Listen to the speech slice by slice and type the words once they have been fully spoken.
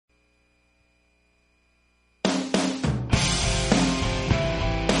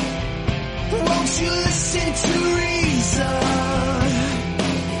you listen to reason?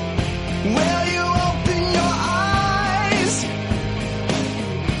 Will you open your eyes?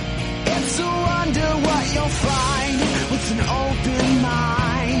 It's a wonder what you'll find with an open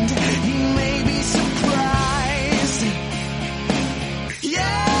mind. You may be surprised.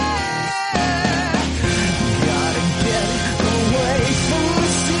 Yeah, gotta get away from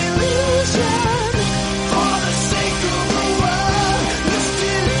this illusion for the sake of the world. This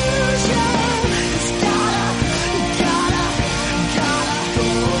delusion has gotta go.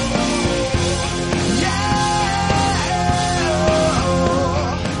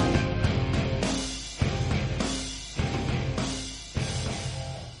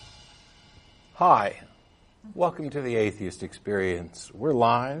 Hi, welcome to the Atheist Experience. We're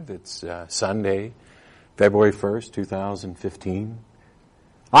live. It's Sunday, February 1st, 2015.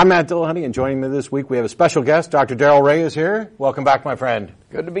 I'm Matt Dillahunty, and joining me this week we have a special guest. Dr. Darrel Ray is here. Welcome back, my friend.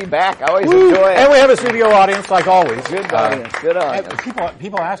 Good to be back. I always enjoy it. And we have a studio audience, like always. Good audience. Good audience.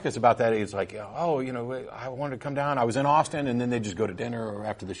 People ask us about that. It's like, oh, you know, I wanted to come down. I was in Austin, and then they just go to dinner or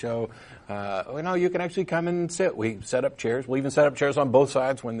after the show. No, you can actually come and sit. We set up chairs. We'll even set up chairs on both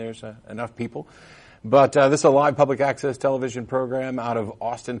sides when there's enough people. But this is a live public access television program out of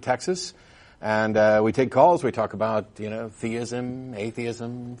Austin, Texas. And we take calls. We talk about, you know, theism,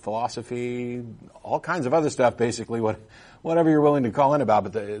 atheism, philosophy, all kinds of other stuff, basically, whatever you're willing to call in about.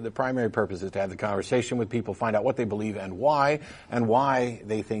 But the primary purpose is to have the conversation with people, find out what they believe and why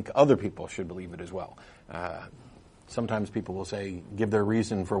they think other people should believe it as well. Sometimes people will say, give their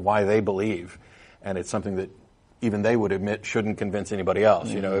reason for why they believe, and it's something that even they would admit shouldn't convince anybody else.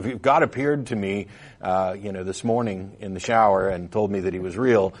 Mm-hmm. You know, if God appeared to me, this morning in the shower and told me that he was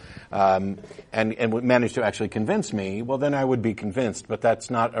real, and managed to actually convince me, well, then I would be convinced. But that's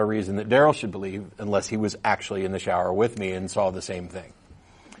not a reason that Darrel should believe unless he was actually in the shower with me and saw the same thing,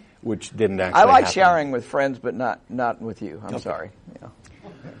 which didn't actually I like happen. showering with friends, but not with you. I'm sorry. Yeah.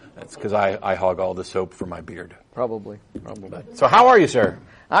 That's because I hog all the soap for my beard. Probably. So how are you, sir?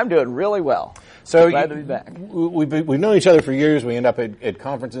 I'm doing really well. So glad to be back. We've known each other for years. We end up at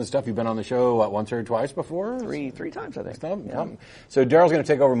conferences and stuff. You've been on the show, once or twice before? Three times, I think. Yeah. So Darrel's going to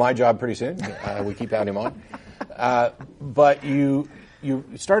take over my job pretty soon. We keep having him on. But you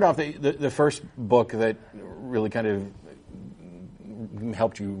started off the first book that really kind of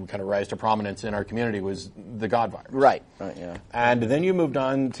helped you kind of rise to prominence in our community was The God Virus. Right, yeah. And then you moved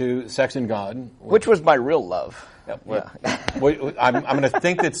on to Sex and God. Which was my real love. Yeah. I'm going to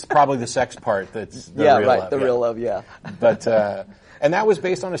think that's probably the sex part that's the real love. The real love, yeah. But and that was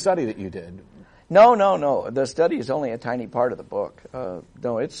based on a study that you did. No. The study is only a tiny part of the book.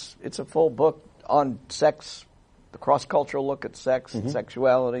 No, it's a full book on sex, the cross-cultural look at sex and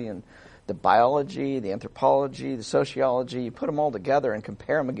sexuality and the biology, the anthropology, the sociology. You put them all together and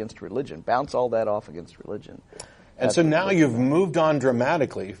compare them against religion, bounce all that off against religion. And so now you've moved on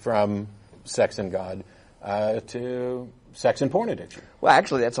dramatically from Sex and God to sex and porn addiction. Well,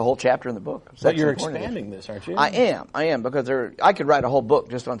 actually, that's a whole chapter in the book. But you're expanding this, aren't you? I am, because I could write a whole book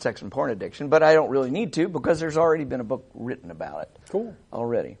just on sex and porn addiction, but I don't really need to because there's already been a book written about it. Cool.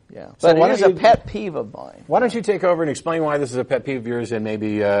 Already, yeah. So but it is a pet peeve of mine. Why don't you take over and explain why this is a pet peeve of yours and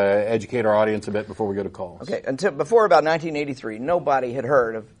maybe educate our audience a bit before we go to calls? Okay, before about 1983, nobody had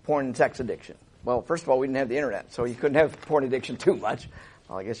heard of porn and sex addiction. Well, first of all, we didn't have the internet, so you couldn't have porn addiction too much.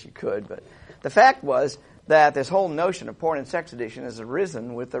 Well, I guess you could, but the fact was that this whole notion of porn and sex addiction has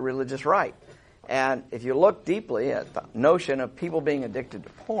arisen with the religious right. And if you look deeply at the notion of people being addicted to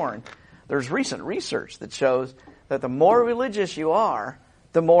porn, there's recent research that shows that the more religious you are,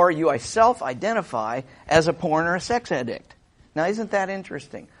 the more you self-identify as a porn or a sex addict. Now, isn't that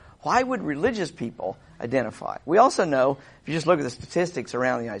interesting? Why would religious people identify? We also know, if you just look at the statistics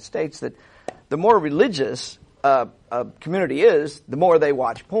around the United States, that the more religious a community is, the more they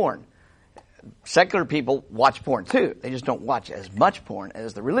watch porn. Secular people watch porn too. They just don't watch as much porn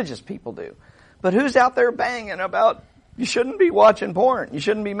as the religious people do. But who's out there banging about you shouldn't be watching porn, you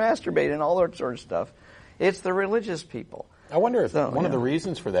shouldn't be masturbating, all that sort of stuff? It's the religious people. I wonder if one of the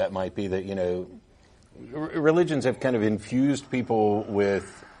reasons for that might be that, you know, religions have kind of infused people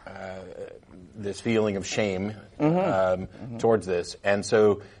with this feeling of shame towards this. And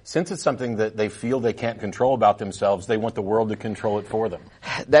so since it's something that they feel they can't control about themselves, they want the world to control it for them.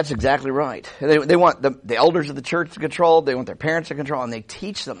 That's exactly right. They want the elders of the church to control, they want their parents to control, and they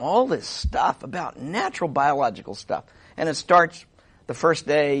teach them all this stuff about natural biological stuff. And it starts the first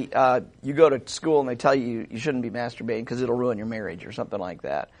day you go to school and they tell you you shouldn't be masturbating because it'll ruin your marriage or something like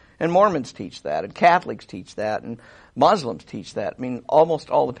that. And Mormons teach that, and Catholics teach that, and Muslims teach that. I mean, almost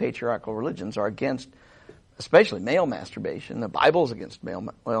all the patriarchal religions are against, especially male masturbation. The Bible's against male,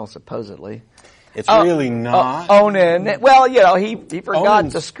 well, supposedly. It's really not. Onan. Well, he forgot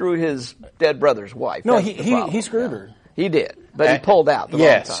Onan's- to screw his dead brother's wife. No, That's the problem. he screwed her. He did, but he pulled out the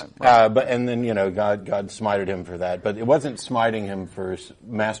yes, wrong time. but and then God smited him for that. But it wasn't smiting him for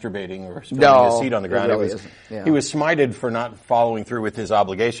masturbating or spilling his seed on the ground. It really was isn't. Yeah. He was smited for not following through with his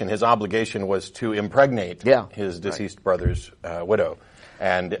obligation. His obligation was to impregnate his deceased brother's widow,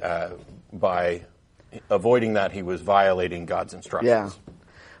 and by avoiding that, he was violating God's instructions. Yeah.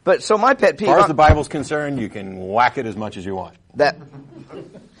 But so my pet peeve, As far as the Bible's concerned, you can whack it as much as you want.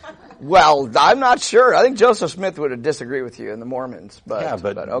 Well, I'm not sure. I think Joseph Smith would disagree with you and the Mormons, but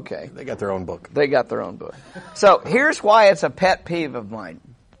okay. They got their own book. They got their own book. So here's why it's a pet peeve of mine,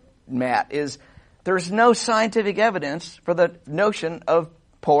 Matt, is there's no scientific evidence for the notion of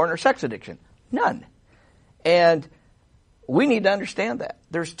porn or sex addiction. None. And we need to understand that.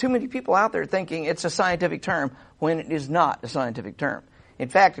 There's too many people out there thinking it's a scientific term when it is not a scientific term. In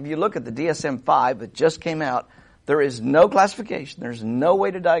fact, if you look at the DSM-5 that just came out, there is no classification. There's no way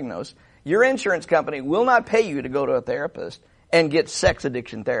to diagnose. Your insurance company will not pay you to go to a therapist and get sex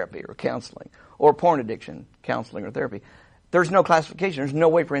addiction therapy or counseling or porn addiction counseling or therapy. There's no classification. There's no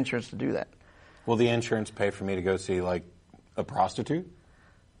way for insurance to do that. Will the insurance pay for me to go see, like, a prostitute?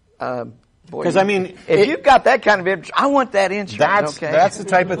 Because, if you've got that kind of interest, I want that insurance. That's the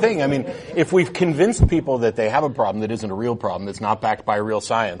type of thing. I mean, if we've convinced people that they have a problem that isn't a real problem, that's not backed by real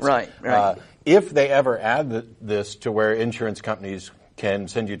science. Right. If they ever add this to where insurance companies can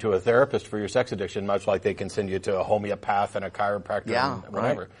send you to a therapist for your sex addiction, much like they can send you to a homeopath and a chiropractor and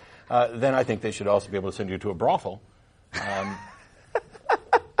whatever, then I think they should also be able to send you to a brothel.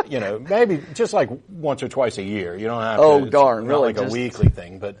 Maybe just like once or twice a year. You don't have to. Oh, darn, really? Not like a weekly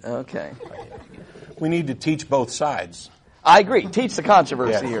thing, but okay. We need to teach both sides. I agree. Teach the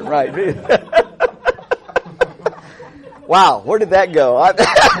controversy here, right? Wow, where did that go?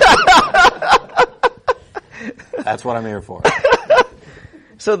 That's what I'm here for.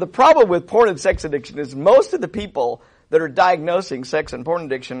 So the problem with porn and sex addiction is most of the people that are diagnosing sex and porn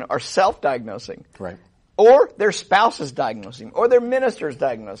addiction are self-diagnosing. Right. Or their spouse is diagnosing, or their minister is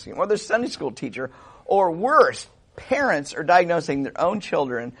diagnosing, or their Sunday school teacher, or worse, parents are diagnosing their own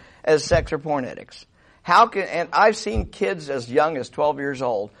children as sex or porn addicts. And I've seen kids as young as 12 years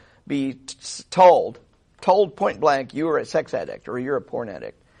old be told point blank, you are a sex addict or you're a porn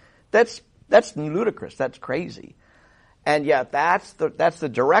addict. That's ludicrous. That's crazy. And yet that's the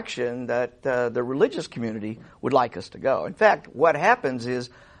direction that the religious community would like us to go. In fact, what happens is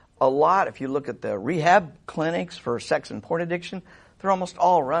if you look at the rehab clinics for sex and porn addiction, they're almost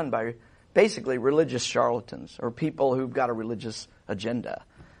all run by basically religious charlatans or people who've got a religious agenda.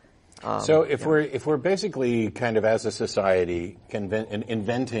 So if we're basically kind of as a society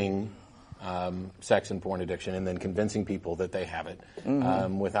inventing sex and porn addiction and then convincing people that they have it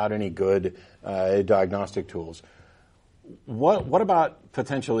without any good diagnostic tools, what about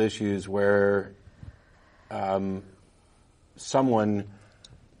potential issues where someone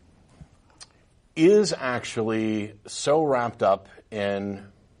is actually so wrapped up in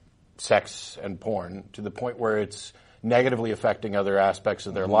sex and porn to the point where it's negatively affecting other aspects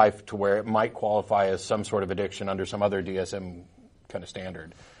of their life to where it might qualify as some sort of addiction under some other DSM kind of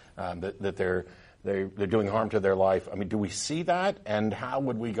standard, that they're doing harm to their life? I mean, do we see that? And how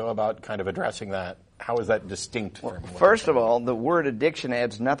would we go about kind of addressing that? How is that distinct from First of all, the word addiction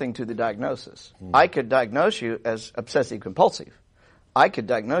adds nothing to the diagnosis. I could diagnose you as obsessive compulsive. I could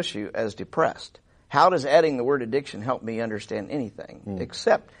diagnose you as depressed. How does adding the word addiction help me understand anything?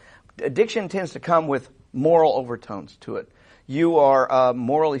 Except addiction tends to come with moral overtones to it. You are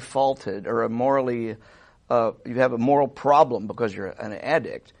morally faulted or you have a moral problem because you're an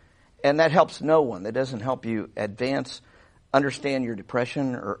addict. And that helps no one. That doesn't help you understand your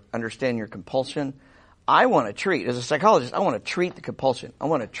depression or understand your compulsion. I want to treat, as a psychologist, I want to treat the compulsion. I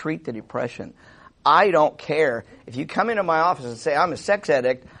want to treat the depression. I don't care. If you come into my office and say, I'm a sex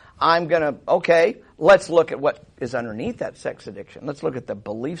addict, I'm going to, okay, let's look at what is underneath that sex addiction. Let's look at the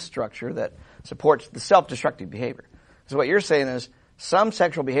belief structure that supports the self-destructive behavior. So what you're saying is some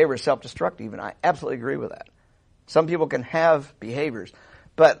sexual behavior is self-destructive, and I absolutely agree with that. Some people can have behaviors,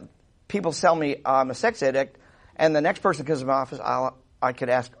 but people tell me I'm a sex addict, and the next person comes to my office, I could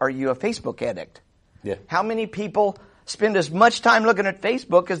ask, are you a Facebook addict? Yeah. How many people spend as much time looking at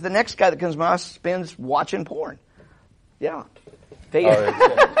Facebook as the next guy that comes to my office spends watching porn? Yeah.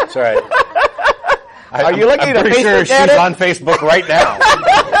 That's right. Are you looking at I'm pretty Facebook sure she's on Facebook right now.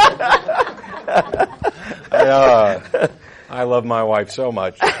 I love my wife so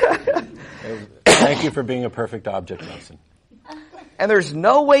much. Thank you for being a perfect object lesson. And there's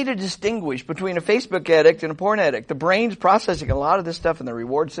no way to distinguish between a Facebook addict and a porn addict. The brain's processing a lot of this stuff, and the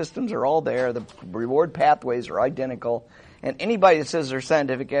reward systems are all there. The reward pathways are identical. And anybody that says there's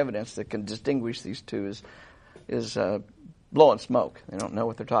scientific evidence that can distinguish these two is blowing smoke. They don't know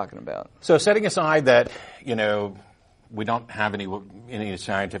what they're talking about. So setting aside that, we don't have any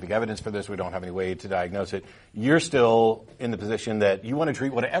scientific evidence for this, we don't have any way to diagnose it, you're still in the position that you want to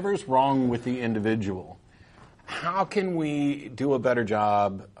treat whatever's wrong with the individual. How can we do a better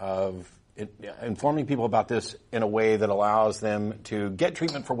job of informing people about this in a way that allows them to get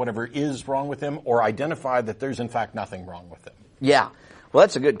treatment for whatever is wrong with them, or identify that there's in fact nothing wrong with them? Yeah. Well,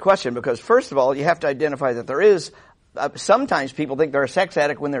 that's a good question, because first of all, you have to identify that there is, sometimes people think they're a sex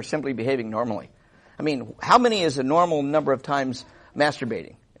addict when they're simply behaving normally. I mean, how many is a normal number of times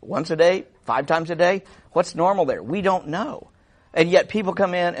masturbating? Once a day? 5 times a day? What's normal there? We don't know. And yet people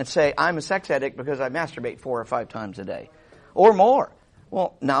come in and say, I'm a sex addict because I masturbate 4 or 5 times a day. Or more.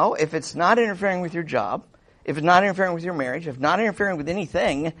 Well, no, if it's not interfering with your job, if it's not interfering with your marriage, if it's not interfering with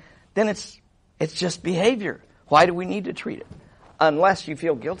anything, then it's just behavior. Why do we need to treat it? Unless you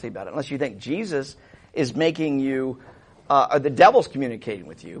feel guilty about it. Unless you think Jesus is making you, or the devil's communicating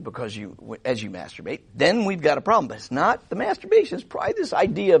with you because as you masturbate, then we've got a problem. But it's not the masturbation. It's probably this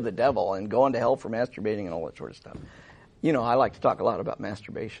idea of the devil and going to hell for masturbating and all that sort of stuff. I like to talk a lot about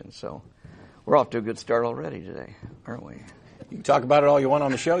masturbation, so we're off to a good start already today, aren't we? You can talk about it all you want on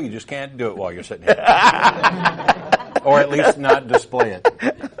the show, you just can't do it while you're sitting here. Or at least not display it.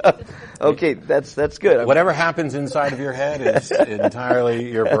 Okay, that's good. Whatever happens inside of your head is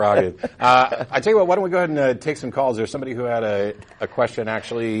entirely your prerogative. I tell you what, why don't we go ahead and take some calls? There's somebody who had a question,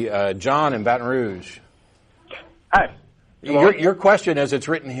 actually. John in Baton Rouge. Hi. Your question, as it's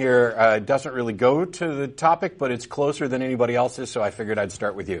written here, doesn't really go to the topic, but it's closer than anybody else's, so I figured I'd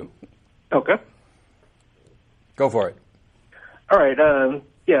start with you. Okay. Go for it. All right.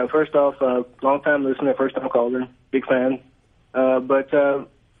 First off, long time listener, first time caller, big fan. But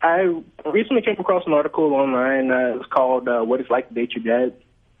I recently came across an article online. It was called "What It's Like to Date Your Dad,"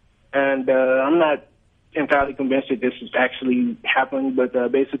 and I'm not entirely convinced that this is actually happening. But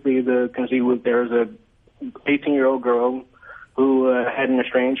basically, the conceit was there was a 18-year-old girl who had an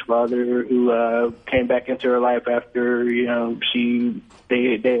estranged father who came back into her life after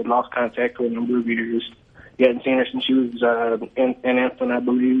they had lost contact for a number of years. He hadn't seen her since she was an infant, I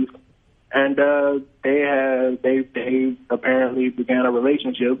believe, and they apparently began a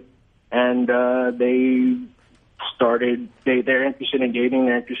relationship, and they're interested in dating,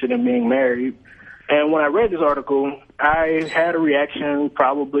 they're interested in being married. And when I read this article, I had a reaction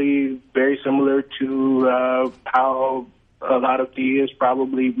probably very similar to how a lot of theists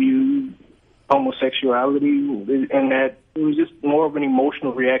probably view homosexuality, and that it was just more of an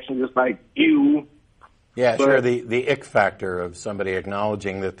emotional reaction, just like you. Yeah, sure. The ick factor of somebody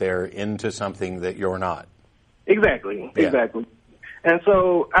acknowledging that they're into something that you're not. Exactly. And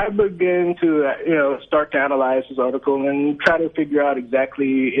so I began to, start to analyze this article and try to figure out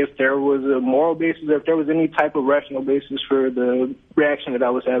exactly if there was a moral basis, if there was any type of rational basis for the reaction that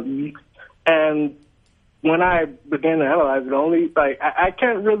I was having. And when I began to analyze it, I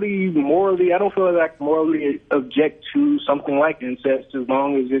can't really I don't feel like morally object to something like incest as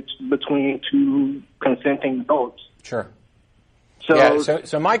long as it's between 2 consenting adults. Sure.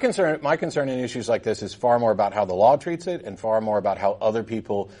 So my concern in issues like this is far more about how the law treats it and far more about how other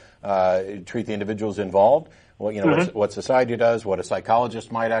people treat the individuals involved. Well, what society does, what a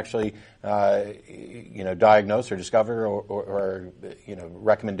psychologist might actually, diagnose or discover, or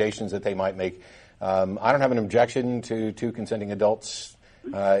recommendations that they might make. I don't have an objection to 2 consenting adults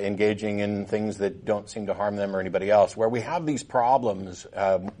engaging in things that don't seem to harm them or anybody else. Where we have these problems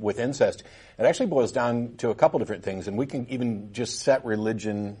with incest, it actually boils down to a couple different things, and we can even just set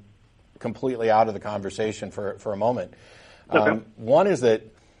religion completely out of the conversation for a moment. Okay. One is that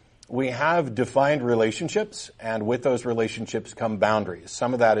we have defined relationships, and with those relationships come boundaries.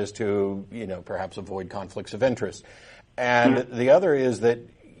 Some of that is to, perhaps avoid conflicts of interest. And the other is that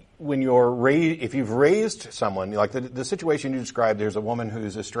when if you've raised someone, like the situation you described, there's a woman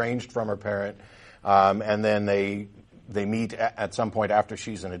who's estranged from her parent, and then they meet at some point after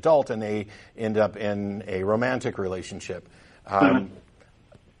she's an adult, and they end up in a romantic relationship. I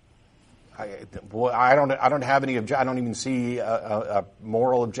don't have any. I don't even see a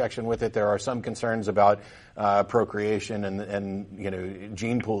moral objection with it. There are some concerns about procreation and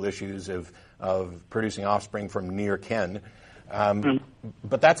gene pool issues of producing offspring from near kin.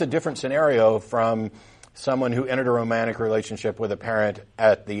 But that's a different scenario from someone who entered a romantic relationship with a parent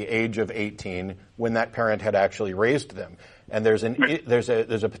at the age of 18 when that parent had actually raised them. And there's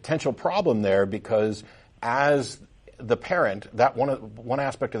a potential problem there because as the parent, that one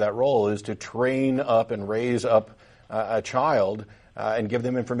aspect of that role is to train up and raise up a child and give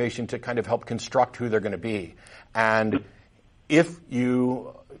them information to kind of help construct who they're going to be. And if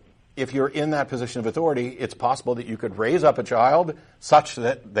you're in that position of authority, it's possible that you could raise up a child such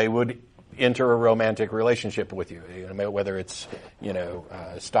that they would enter a romantic relationship with you, whether it's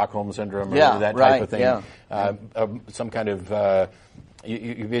Stockholm syndrome or that type of thing. Some kind of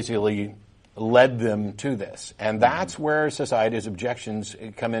you basically led them to this, and that's where society's objections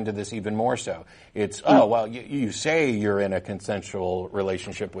come into this even more so. It's you say you're in a consensual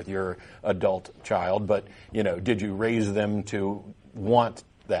relationship with your adult child, but did you raise them to want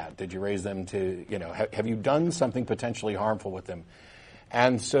that? Did you raise them to have you done something potentially harmful with them?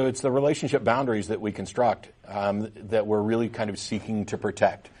 And so it's the relationship boundaries that we construct that we're really kind of seeking to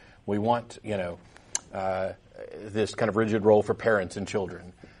protect. We want, this kind of rigid role for parents and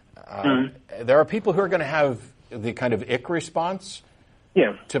children. There are people who are going to have the kind of ick response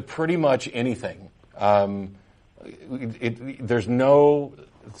to pretty much anything. There's no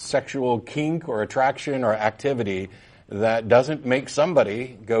sexual kink or attraction or activity that doesn't make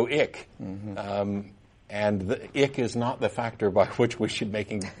somebody go ick. And the ick is not the factor by which we should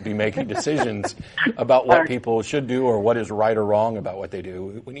be making decisions about what people should do or what is right or wrong about what they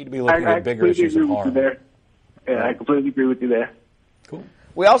do. We need to be looking at bigger issues of harm. Yeah, I completely agree with you there. Cool.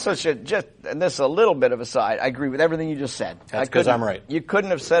 We also should and this is a little bit of a side, I agree with everything you just said. That's because I'm right. You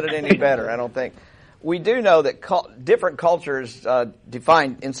couldn't have said it any better, I don't think. We do know that different cultures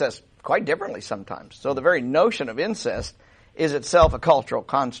define incest quite differently sometimes. So the very notion of incest is itself a cultural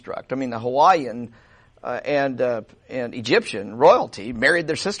construct. I mean, the Hawaiian and Egyptian royalty married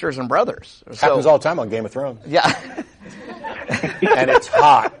their sisters and brothers. Happens all the time on Game of Thrones. Yeah. And it's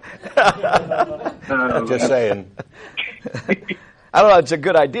hot. Just saying. I don't know if it's a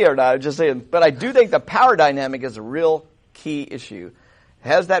good idea or not, I'm just saying. But I do think the power dynamic is a real key issue.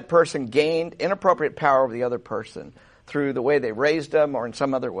 Has that person gained inappropriate power over the other person through the way they raised them or in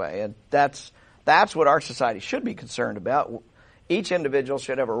some other way? And that's what our society should be concerned about. Each individual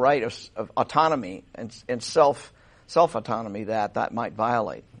should have a right of autonomy and self-autonomy that might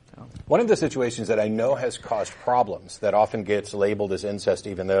violate. So. One of the situations that I know has caused problems that often gets labeled as incest,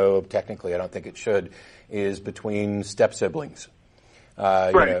 even though technically I don't think it should, is between step-siblings.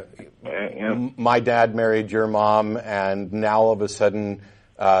 Right. My dad married your mom, and now all of a sudden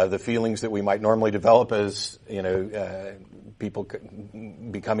the feelings that we might normally develop as, people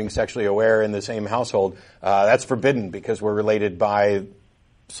becoming sexually aware in the same household, that's forbidden because we're related by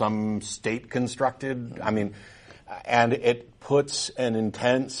some state-constructed, and it puts an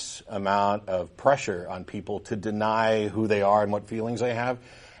intense amount of pressure on people to deny who they are and what feelings they have.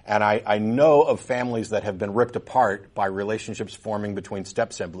 And I know of families that have been ripped apart by relationships forming between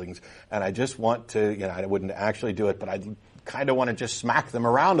step-siblings, and I just want to, I wouldn't actually do it, but I kind of want to just smack them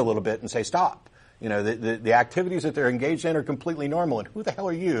around a little bit and say, stop. The activities that they're engaged in are completely normal, and who the hell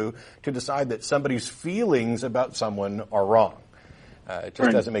are you to decide that somebody's feelings about someone are wrong? It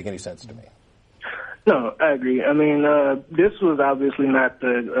just doesn't make any sense to me. No, I agree. I mean, this was obviously not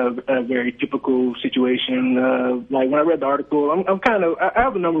a very typical situation. Like when I read the article, I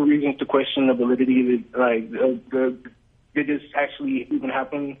have a number of reasons to question the validity that, did this actually even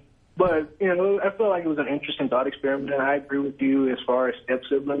happen? But, I feel like it was an interesting thought experiment. And I agree with you as far as step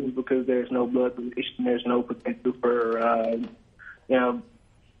siblings because there's no blood relation, there's no potential for,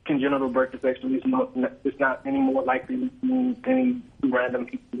 congenital birth defects. It's not any more likely than any random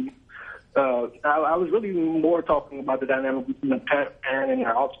people. I was really more talking about the dynamic between a parent and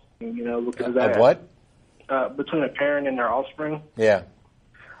their offspring, because between a parent and their offspring. Yeah.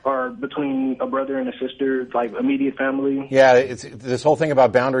 Or between a brother and a sister, like immediate family. Yeah, it's this whole thing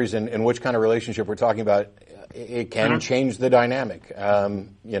about boundaries and which kind of relationship we're talking about. It can change the dynamic.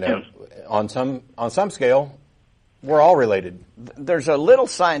 On some scale, we're all related. There's a little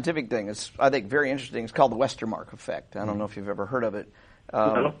scientific thing that's, I think, very interesting. It's called the Westermark effect. I don't know if you've ever heard of it.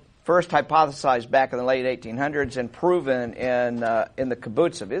 First hypothesized back in the late 1800s and proven in the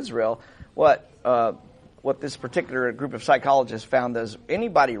kibbutz of Israel. What this particular group of psychologists found is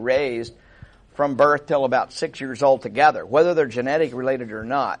anybody raised from birth till about 6 years old together, whether they're genetically related or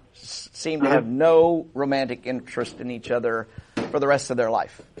not, seem to have no romantic interest in each other for the rest of their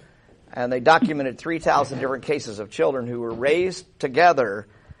life. And they documented 3,000 different cases of children who were raised together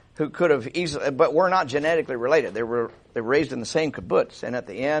who could have easily, but were not genetically related. They were raised in the same kibbutz, and at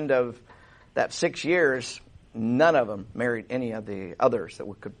the end of that 6 years, none of them married any of the others that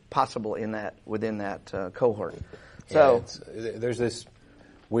could possibly within that cohort. So there's this.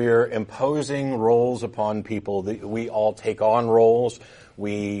 We're imposing roles upon people. We all take on roles.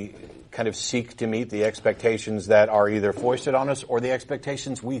 we kind of seek to meet the expectations that are either foisted on us or the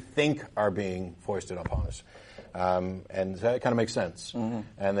expectations we think are being foisted upon us. And that kind of makes sense. Mm-hmm.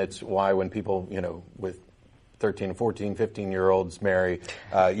 And that's why when people, with 13, 14, 15-year-olds marry,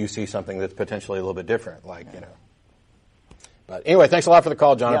 you see something that's potentially a little bit different, But anyway, thanks a lot for the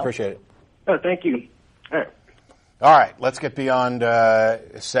call, John. I appreciate it. Oh, thank you. All right. All right, let's get beyond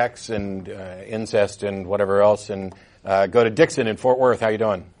sex and incest and whatever else and go to Dixon in Fort Worth. How you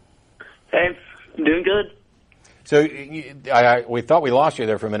doing? Hey, I'm doing good. So we thought we lost you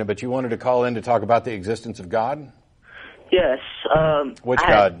there for a minute, but you wanted to call in to talk about the existence of God? Yes. Which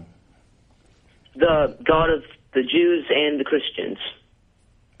God? The God of the Jews and the Christians.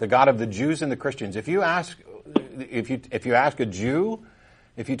 The God of the Jews and the Christians. If you ask a Jew,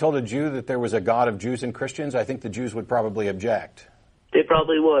 if you told a Jew that there was a God of Jews and Christians, I think the Jews would probably object. They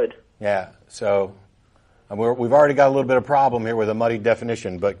probably would. Yeah. So we've already got a little bit of problem here with a muddy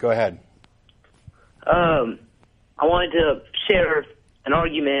definition, but go ahead. I wanted to share an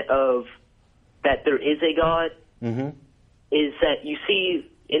argument of that there is a God. Mm-hmm. Is that you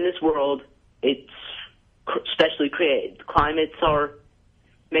see in this world, it's specially created. Climates are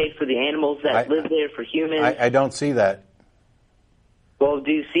made for the animals that live there, for humans. I don't see that. Well,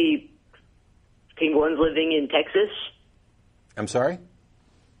 do you see penguins living in Texas? I'm sorry?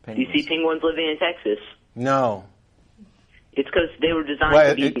 Do you see penguins living in Texas? No. It's because they were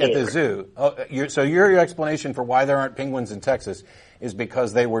designed to be at the zoo. So your explanation for why there aren't penguins in Texas is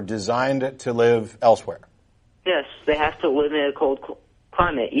because they were designed to live elsewhere. Yes, they have to live in a cold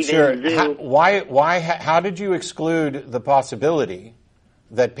climate, even sure. in the zoo. How did you exclude the possibility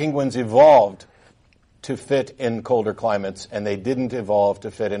that penguins evolved to fit in colder climates and they didn't evolve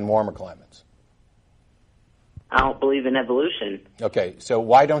to fit in warmer climates? I don't believe in evolution. Okay, so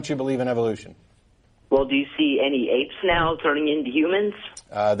why don't you believe in evolution? Well, do you see any apes now turning into humans?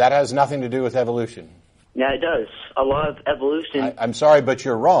 That has nothing to do with evolution. Yeah, it does. A lot of evolution. I'm sorry, but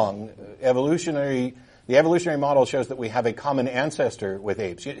you're wrong. The evolutionary model shows that we have a common ancestor with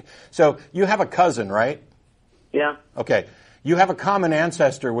apes. So you have a cousin, right? Yeah. Okay. You have a common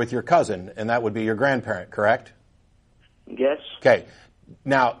ancestor with your cousin, and that would be your grandparent, correct? Yes. Okay.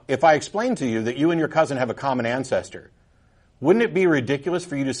 Now, if I explain to you that you and your cousin have a common ancestor, wouldn't it be ridiculous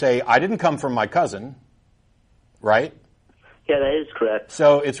for you to say, I didn't come from my cousin, right? Yeah, that is correct.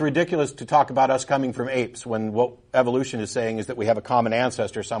 So it's ridiculous to talk about us coming from apes when what evolution is saying is that we have a common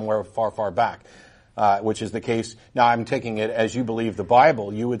ancestor somewhere far, far back, which is the case. Now, I'm taking it as you believe the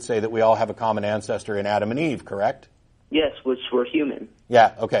Bible. You would say that we all have a common ancestor in Adam and Eve, correct? Yes, which were human.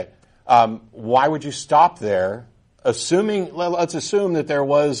 Yeah, okay. Why would you stop there, let's assume that there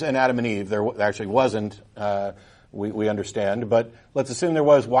was an Adam and Eve. There actually wasn't. We understand, but let's assume there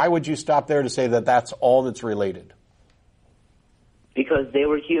was. Why would you stop there to say that that's all that's related? Because they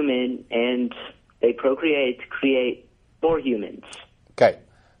were human and they procreated to create more humans. Okay.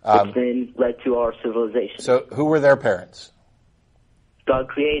 Which then led to our civilization. So who were their parents? God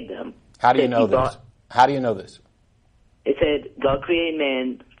created them. How do you know this? How do you know this? It said God created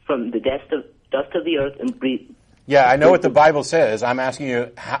man from the dust of the earth and breathed. Yeah, I know what the Bible says. I'm asking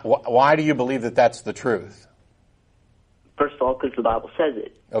you, why do you believe that that's the truth? First of all, because the Bible says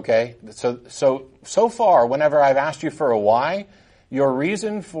it. Okay. So far, whenever I've asked you for a why, your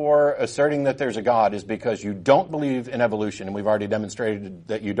reason for asserting that there's a God is because you don't believe in evolution, and we've already demonstrated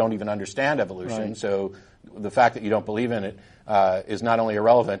that you don't even understand evolution. Right. So the fact that you don't believe in it is not only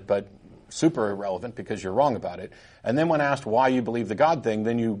irrelevant, but super irrelevant because you're wrong about it. And then when asked why you believe the God thing,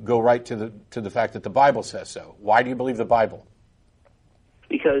 then you go right to the fact that the Bible says so. Why do you believe the Bible?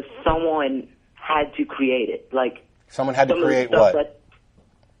 Because someone had to create it. Like someone had to create what?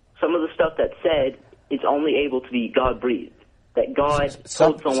 Some of the stuff that said is only able to be God-breathed. That God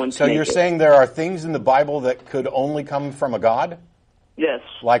told someone to make it. So you're saying there are things in the Bible that could only come from a God? Yes.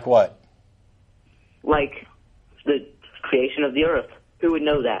 Like what? Like the creation of the earth. Who would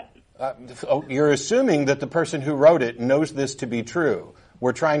know that? You're assuming that the person who wrote it knows this to be true.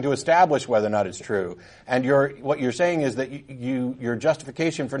 We're trying to establish whether or not it's true. And what you're saying is that your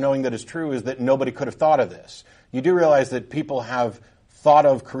justification for knowing that it's true is that nobody could have thought of this. You do realize that people have thought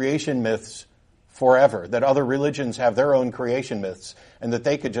of creation myths forever, that other religions have their own creation myths, and that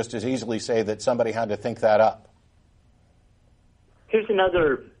they could just as easily say that somebody had to think that up. Here's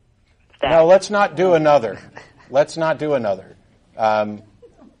another fact. No, let's not do another. Let's not do another. I'm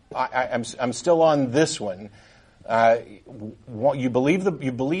still on this one. You believe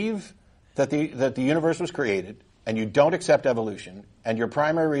that the universe was created, and you don't accept evolution, and your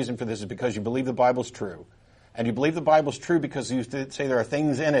primary reason for this is because you believe the Bible's true, and you believe the Bible's true because you say there are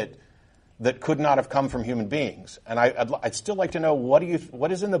things in it that could not have come from human beings. And I'd still like to know, what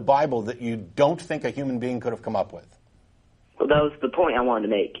is in the Bible that you don't think a human being could have come up with? Well, that was the point I wanted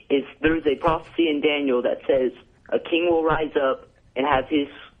to make. There's a prophecy in Daniel that says a king will rise up and have his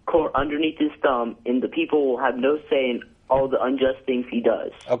court underneath his thumb, and the people will have no say in all the unjust things he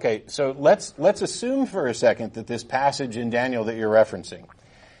does. Okay, so let's assume for a second that this passage in Daniel that you're referencing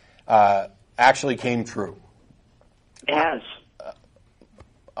actually came true. It has.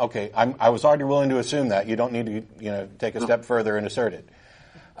 Okay, I was already willing to assume that. You don't need to, take a step further and assert it.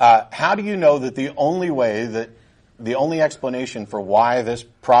 How do you know that the only explanation for why this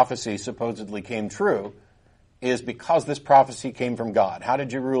prophecy supposedly came true is because this prophecy came from God? How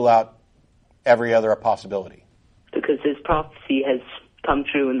did you rule out every other possibility? Because this prophecy has come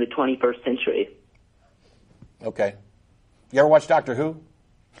true in the 21st century. Okay. You ever watch Doctor Who?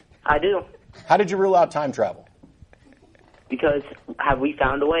 I do. How did you rule out time travel? Because have we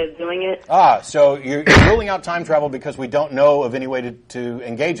found a way of doing it? So you're ruling out time travel because we don't know of any way to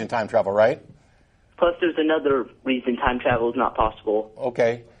engage in time travel, right? Plus, there's another reason time travel is not possible.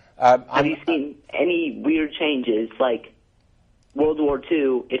 Okay. Have you seen any weird changes, like World War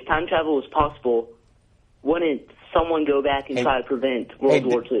II? If time travel was possible, wouldn't someone go back and try to prevent World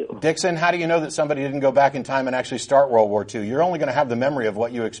War II? Dixon, how do you know that somebody didn't go back in time and actually start World War II? You're only going to have the memory of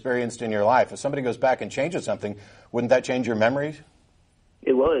what you experienced in your life. If somebody goes back and changes something, wouldn't that change your memories?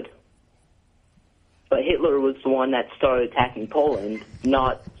 It would. But Hitler was the one that started attacking Poland,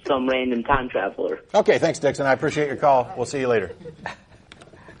 not some random time traveler. Okay, thanks, Dixon. I appreciate your call. We'll see you later.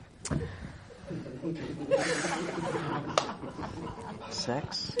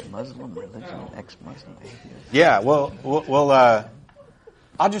 Sex, Muslim religion, ex-Muslim atheist. Yeah, well,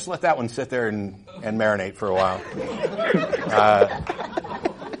 I'll just let that one sit there and marinate for a while.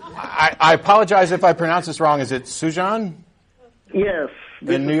 I apologize if I pronounce this wrong. Is it Sujan? Yes.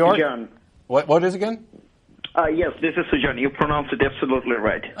 In New York? Sujan. What is it again? Yes, this is Sujan. You pronounced it absolutely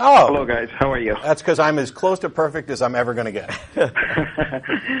right. Oh. Hello, guys. How are you? That's because I'm as close to perfect as I'm ever going to get.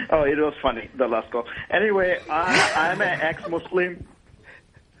 Oh, it was funny, the last call. Anyway, I'm an ex-Muslim.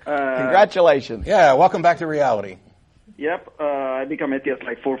 Congratulations. Yeah, welcome back to reality. Yep. I become atheist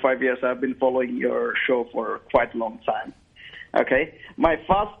like 4 or 5 years. I've been following your show for quite a long time. Okay. My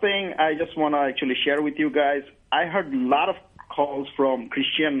first thing I just want to actually share with you guys, I heard a lot of calls from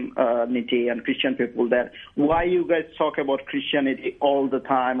Christianity and Christian people that why you guys talk about Christianity all the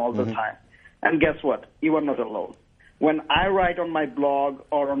time. And guess what? You are not alone. When I write on my blog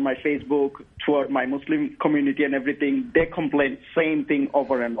or on my Facebook toward my Muslim community and everything, they complain same thing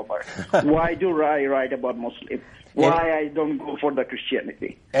over and over. Why do I write about Muslim? Why I don't go for the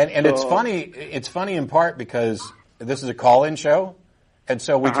Christianity? And it's funny. It's funny in part because this is a call-in show, and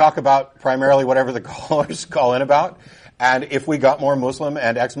so we talk about primarily whatever the callers call in about. And if we got more Muslim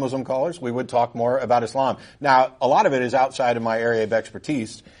and ex-Muslim callers, we would talk more about Islam. Now, a lot of it is outside of my area of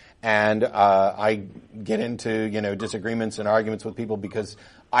expertise. And I get into disagreements and arguments with people because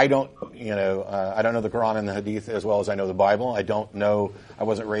I don't know the Quran and the Hadith as well as I know the Bible. I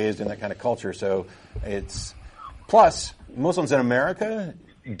wasn't raised in that kind of culture, so plus Muslims in America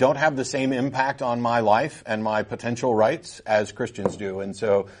don't have the same impact on my life and my potential rights as Christians do, and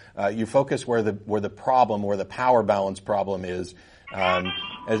so you focus where the power balance problem is.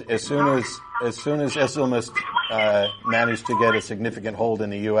 As soon as Islamists manage to get a significant hold in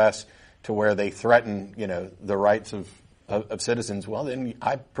the U.S. to where they threaten, the rights of citizens, well, then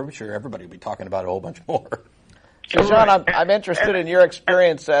I'm pretty sure everybody will be talking about it a whole bunch more. So, John, I'm interested in your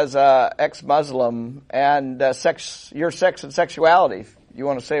experience as ex-Muslim and your sex and sexuality. You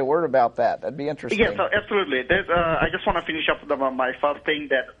want to say a word about that? That'd be interesting. Yes, absolutely. I just want to finish up my first thing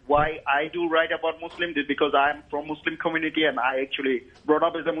that why I do write about Muslims is because I'm from Muslim community and I actually brought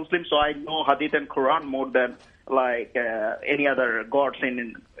up as a Muslim, so I know Hadith and Quran more than any other gods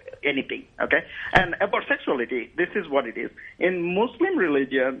in anything. Okay, and about sexuality, this is what it is. In Muslim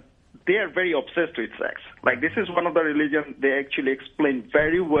religion, they are very obsessed with sex. Like this is one of the religions they actually explain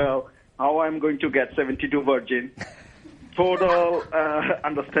very well how I'm going to get 72 virgin. Total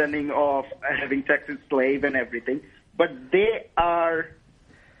understanding of having sex with slave and everything, but they are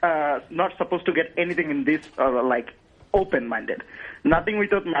not supposed to get anything in this open-minded. Nothing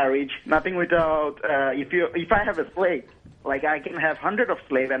without marriage. Nothing without if I have a slave, like I can have 100 of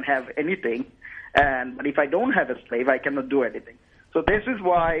slave and have anything, but if I don't have a slave, I cannot do anything. So this is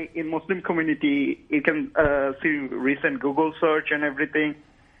why in Muslim community you can see recent Google search and everything.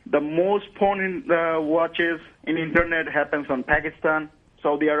 The most porn watches in internet happens on Pakistan,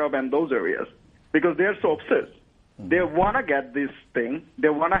 Saudi Arabia, and those areas because they are so obsessed. They want to get this thing. They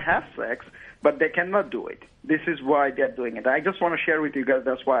want to have sex, but they cannot do it. This is why they're doing it. I just want to share with you guys.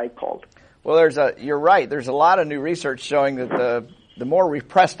 That's why I called. Well, you're right. There's a lot of new research showing that the more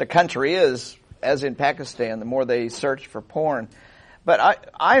repressed a country is, as in Pakistan, the more they search for porn. But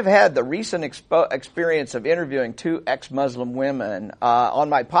I've had the recent experience of interviewing two ex-Muslim women on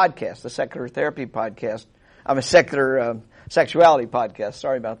my podcast, the Secular Therapy podcast. I'm a secular sexuality podcast.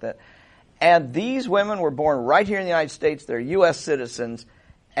 Sorry about that. And these women were born right here in the United States. They're U.S. citizens,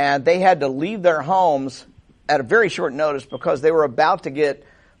 and they had to leave their homes at a very short notice because they were about to get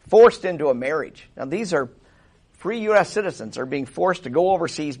forced into a marriage. Now, these are free U.S. citizens are being forced to go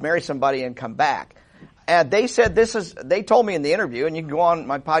overseas, marry somebody, and come back. And they said they told me in the interview, and you can go on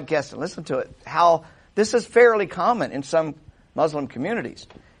my podcast and listen to it, how this is fairly common in some Muslim communities.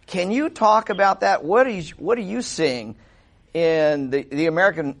 Can you talk about that? What are you seeing in the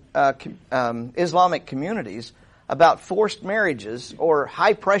American Islamic communities about forced marriages or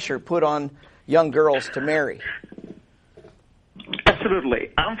high pressure put on young girls to marry? Absolutely.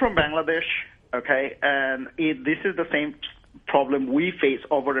 I'm from Bangladesh, okay, and this is the same problem we face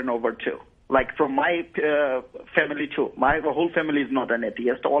over and over too. Like from my family too. My whole family is not an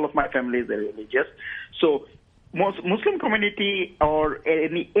atheist. All of my family is religious. So most Muslim community or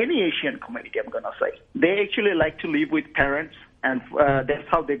any Asian community, I'm going to say, they actually like to live with parents, and that's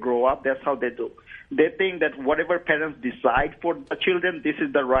how they grow up. That's how they do. They think that whatever parents decide for the children, this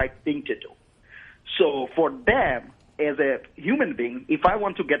is the right thing to do. So for them, as a human being, if I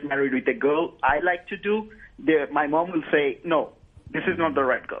want to get married with a girl I like to do, my mom will say, no, this is not the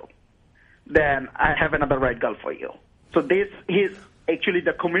right girl. Then I have another right girl for you. So this is actually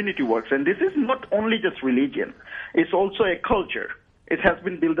the community works. And this is not only just religion. It's also a culture. It has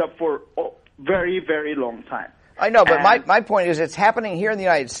been built up for a very, very long time. I know, but my point is it's happening here in the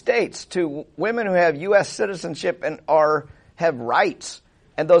United States to women who have U.S. citizenship and have rights.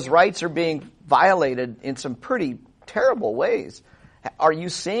 And those rights are being violated in some pretty terrible ways. Are you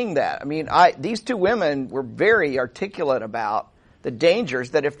seeing that? I mean, these two women were very articulate about the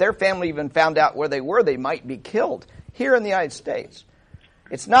dangers that if their family even found out where they were, they might be killed here in the United States.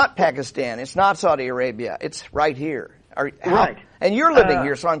 It's not Pakistan. It's not Saudi Arabia. It's right here. Right. And you're living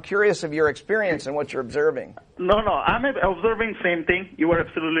here, so I'm curious of your experience and what you're observing. No, I'm observing same thing. You are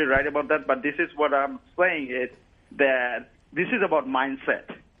absolutely right about that, but this is what I'm saying is that this is about mindset,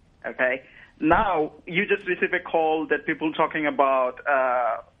 okay? Now, you just received a call that people talking about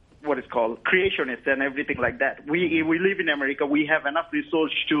what is called creationists and everything like that. We live in America. We have enough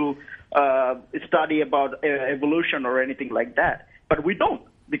research to study about evolution or anything like that. But we don't,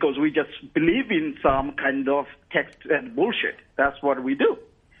 because we just believe in some kind of text and bullshit. That's what we do.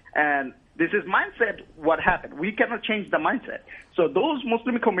 And this is mindset, what happened. We cannot change the mindset. So those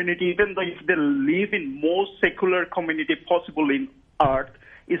Muslim community, even though if they live in most secular community possible in earth,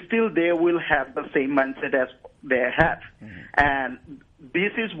 still they will have the same mindset as they have. Mm-hmm. And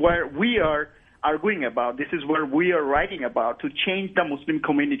this is where we are arguing about, this is where we are writing about, to change the Muslim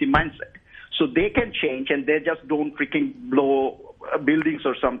community mindset. So they can change and they just don't freaking blow buildings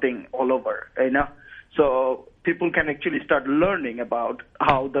or something all over, you know? So people can actually start learning about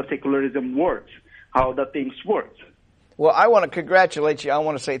how the secularism works, how the things work. Well, I want to congratulate you. I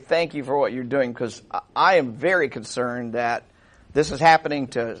want to say thank you for what you're doing, because I am very concerned that this is happening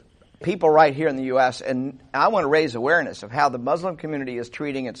to people right here in the U.S., and I want to raise awareness of how the Muslim community is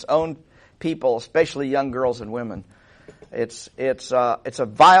treating its own people, especially young girls and women. It's a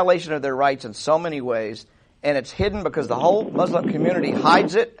violation of their rights in so many ways, and it's hidden because the whole Muslim community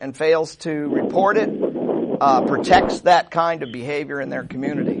hides it and fails to report it, protects that kind of behavior in their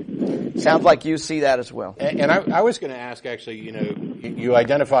community. Sounds like you see that as well. And I was going to ask, actually, you know, you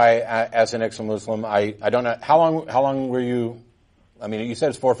identify as an ex-Muslim. I don't know, how long were you, I mean, you said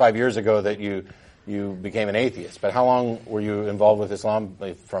it's 4 or 5 years ago that you became an atheist, but how long were you involved with Islam,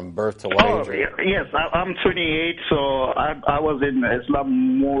 like, from birth to what age? Yes, I'm 28, so I was in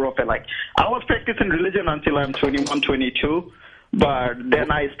Islam more of I was practicing religion until I'm 21, 22, but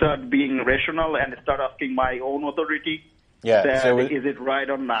then I started being rational and started asking my own authority that is it right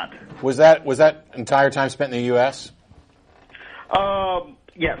or not. Was that entire time spent in the U.S.?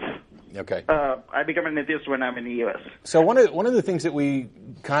 Yes. Okay. I become an atheist when I'm in the U.S. So one of the things that we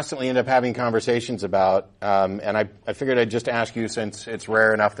constantly end up having conversations about, and I figured I'd just ask you, since it's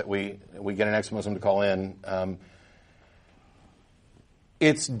rare enough that we get an ex-Muslim to call in,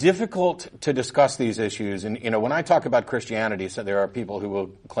 it's difficult to discuss these issues. And, you know, when I talk about Christianity, so there are people who will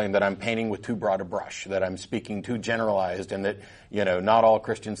claim that I'm painting with too broad a brush, that I'm speaking too generalized, and that, you know, not all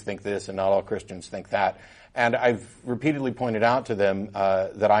Christians think this and not all Christians think that. And I've repeatedly pointed out to them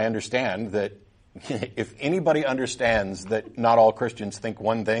that I understand that if anybody understands that not all Christians think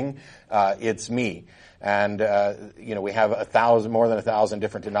one thing, it's me. And we have more than 1,000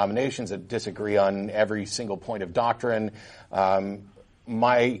 different denominations that disagree on every single point of doctrine.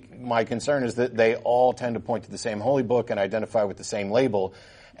 My concern is that they all tend to point to the same holy book and identify with the same label.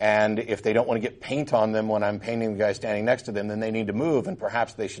 And if they don't want to get paint on them when I'm painting the guy standing next to them, then they need to move, and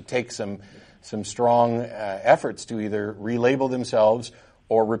perhaps they should take some strong efforts to either relabel themselves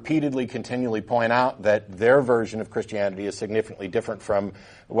or repeatedly, continually point out that their version of Christianity is significantly different from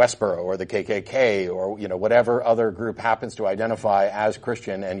Westboro or the KKK or whatever other group happens to identify as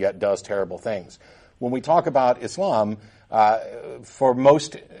Christian and yet does terrible things. When we talk about Islam, for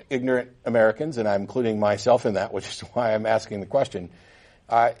most ignorant Americans, and I'm including myself in that, which is why I'm asking the question,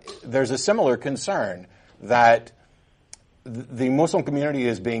 there's a similar concern that the Muslim community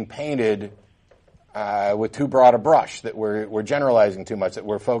is being painted with too broad a brush, that we're generalizing too much, that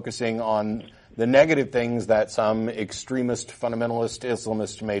we're focusing on the negative things that some extremist, fundamentalist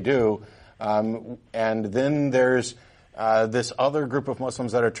Islamists may do, and then there's this other group of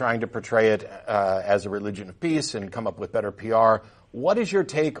Muslims that are trying to portray it as a religion of peace and come up with better PR. What is your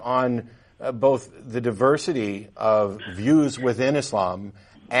take on both the diversity of views within Islam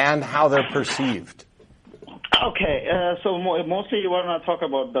and how they're perceived? Okay, so mostly you want to talk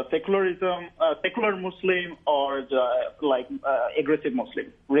about the secularism, secular Muslim, or the aggressive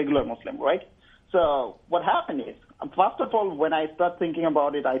Muslim, regular Muslim, right? So what happened is, first of all, when I started thinking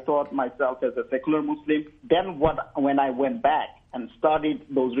about it, I thought myself as a secular Muslim. Then when I went back and studied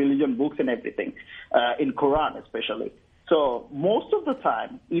those religion books and everything, in Quran especially. So most of the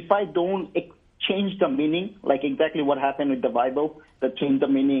time, if I don't change the meaning, like exactly what happened with the Bible, that change the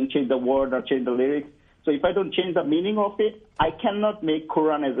meaning, change the word, or change the lyrics. So if I don't change the meaning of it, I cannot make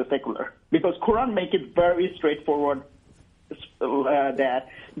Quran as a secular. Because Quran make it very straightforward that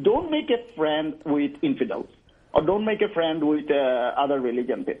don't make a friend with infidels or don't make a friend with other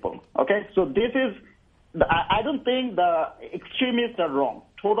religion people. Okay? So this is, I don't think the extremists are wrong,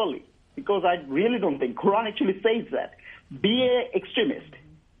 totally. Because I really don't think. Quran actually says that. Be an extremist.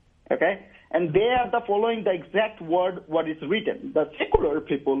 Okay? And they are following the exact word what is written. The secular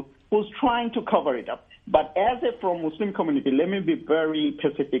people who's trying to cover it up. But from Muslim community, let me be very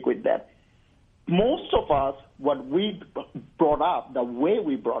specific with that. Most of us, what we brought up, the way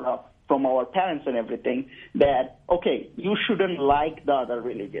we brought up from our parents and everything, that, okay, you shouldn't like the other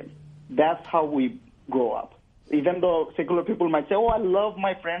religion. That's how we grow up. Even though secular people might say, oh, I love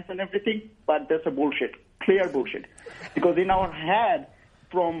my friends and everything, but that's a bullshit, clear bullshit. Because in our head,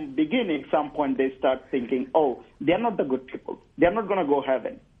 from beginning, some point they start thinking, oh, they're not the good people. They're not going to go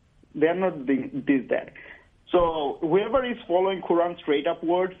heaven. They're not this, that. So whoever is following Quran straight up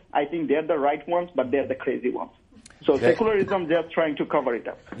words, I think they're the right ones, but they're the crazy ones. So secularism just trying to cover it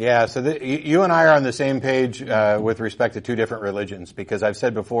up. Yeah, so you and I are on the same page with respect to two different religions, because I've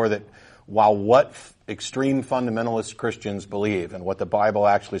said before that while what extreme fundamentalist Christians believe and what the Bible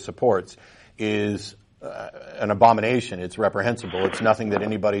actually supports is an abomination, it's reprehensible, it's nothing that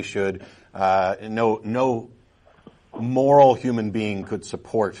anybody should, no moral human being could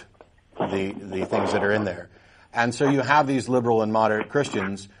support the things that are in there. And so you have these liberal and moderate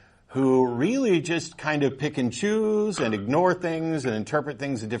Christians who really just kind of pick and choose and ignore things and interpret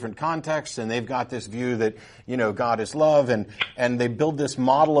things in different contexts, and they've got this view that, God is love, and they build this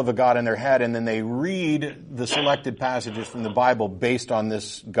model of a God in their head, and then they read the selected passages from the Bible based on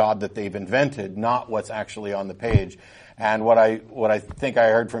this God that they've invented, not what's actually on the page. And what I think I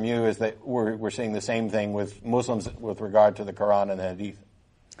heard from you is that we're seeing the same thing with Muslims with regard to the Quran and the Hadith.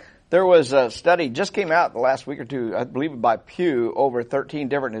 There was a study just came out the last week or two, I believe by Pew, over 13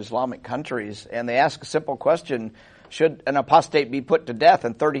 different Islamic countries, and they asked a simple question: should an apostate be put to death?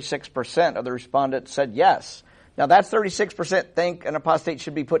 And 36% of the respondents said yes. Now that's 36% think an apostate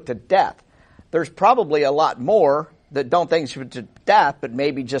should be put to death. There's probably a lot more that don't think she should be put to death, but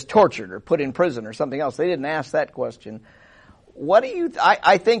maybe just tortured or put in prison or something else. They didn't ask that question. What do you?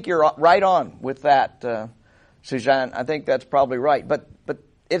 I think you're right on with that, Sujan. I think that's probably right, but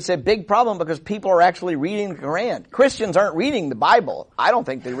it's a big problem because people are actually reading the Quran. Christians aren't reading the Bible. I don't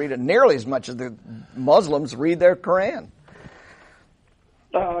think they read it nearly as much as the Muslims read their Quran.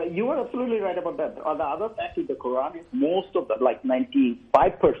 You are absolutely right about that. The other fact with the Quran is most of the,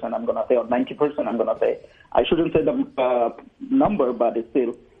 95% I'm going to say, or 90% I'm going to say, I shouldn't say the number, but it's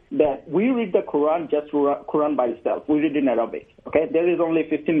still, that we read the Quran just Quran by itself. We read in Arabic. Okay, there is only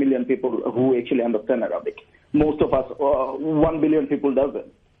 15 million people who actually understand Arabic. Most of us, 1 billion people doesn't.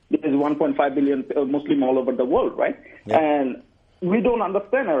 There is 1.5 billion Muslim all over the world, right? Yeah. And we don't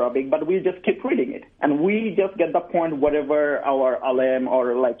understand Arabic, but we just keep reading it. And we just get the point whatever our alim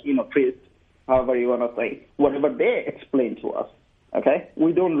or priest however you want to say, whatever they explain to us. Okay?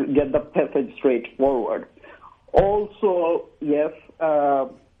 We don't get the passage straightforward. Also, yes,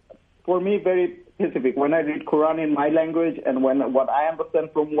 for me, very specific. When I read Quran in my language and what I understand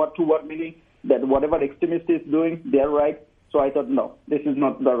from word to word meaning, that whatever extremist is doing, they're right. So I thought, no, this is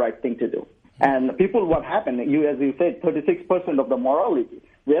not the right thing to do. And people, what happened, as you said, 36% of the morality.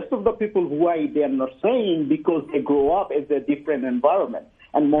 Rest of the people they are not saying because they grow up as a different environment.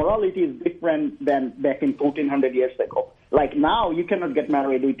 And morality is different than back in 1400 years ago. Like now, you cannot get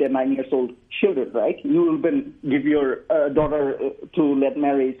married with a 9-year-old children, right? You will then give your daughter to let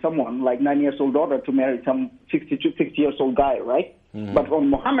marry someone, like 9-year-old daughter to marry some 60-year-old guy, right? Mm-hmm. But on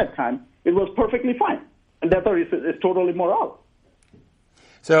Muhammad's time, it was perfectly fine. And therefore, it's totally moral.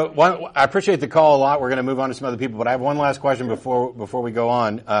 So I appreciate the call a lot. We're going to move on to some other people, but I have one last question before we go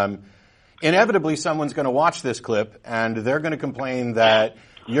on. Inevitably, someone's going to watch this clip, and they're going to complain that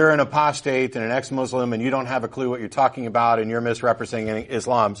you're an apostate and an ex-Muslim, and you don't have a clue what you're talking about, and you're misrepresenting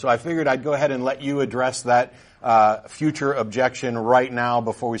Islam. So I figured I'd go ahead and let you address that future objection right now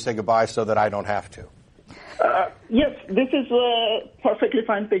before we say goodbye so that I don't have to. Yes, this is perfectly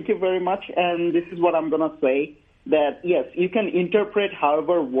fine. Thank you very much. And this is what I'm going to say, that, yes, you can interpret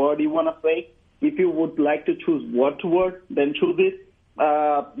however word you want to say. If you would like to choose word to word, then choose it.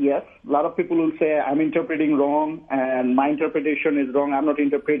 Yes, a lot of people will say, I'm interpreting wrong, and my interpretation is wrong. I'm not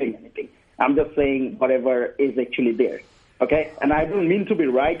interpreting anything. I'm just saying whatever is actually there. Okay? And I don't mean to be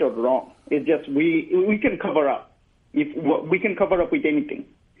right or wrong. It's just we can cover up. We can cover up with anything.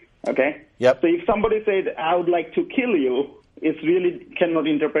 Okay? Yep. So if somebody said, I would like to kill you, it really cannot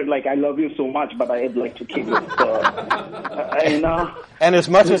interpret like, I love you so much, but I'd like to kill you. So, you know. And as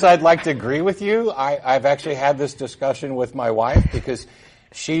much as I'd like to agree with you, I've actually had this discussion with my wife because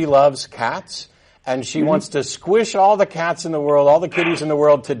she loves cats, and she wants to squish all the cats in the world, all the kitties in the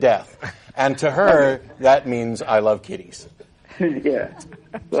world to death. And to her, that means I love kitties. Yeah.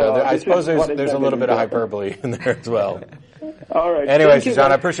 So I suppose there's a little bit of hyperbole in there as well. All right. Anyways,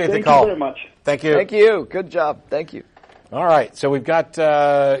 John, I appreciate the call. Thank you very much. Thank you. Thank you. Good job. Thank you. All right. So we've got,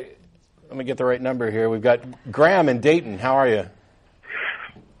 let me get the right number here. We've got Graham in Dayton. How are you?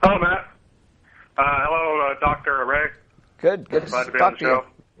 Hello, Matt. Hello, Dr. Ray. Good. Good Glad to be talk on the to show.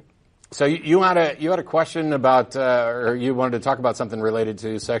 So you had a question about, or you wanted to talk about something related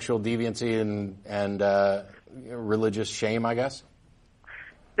to sexual deviancy and religious shame, I guess?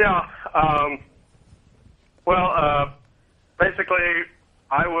 Yeah. Basically,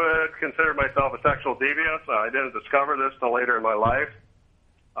 I would consider myself a sexual deviant. I didn't discover this till later in my life.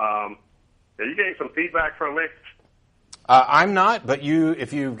 Are you getting some feedback from me? I'm not, but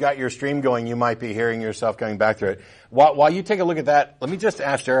if you've got your stream going, you might be hearing yourself going back through it. While you take a look at that, let me just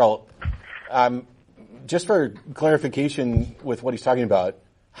ask Darrel, just for clarification with what he's talking about,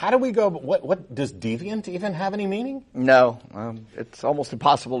 how do we go, what does deviant even have any meaning? No. It's almost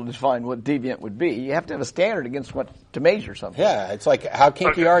impossible to define what deviant would be. You have to have a standard against what to measure something. Yeah, it's like, how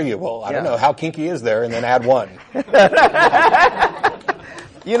kinky are you? Well, I don't know. How kinky is there? And then add one.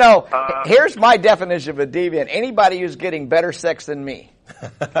 You know, here's my definition of a deviant. Anybody who's getting better sex than me.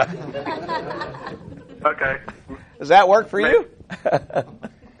 Okay. Does that work for you?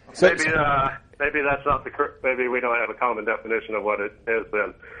 Maybe that's not maybe we don't have a common definition of what it is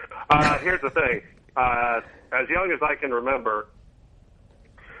then. Here's the thing. As young as I can remember,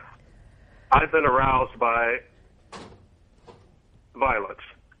 I've been aroused by violence.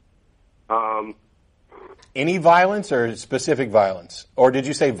 Any violence or specific violence? Or did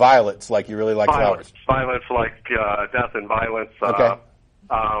you say violets, like you really like flowers? Violence like death and violence. Okay.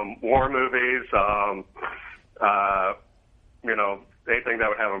 War movies, anything that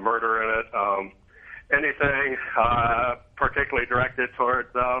would have a murder in it, anything particularly directed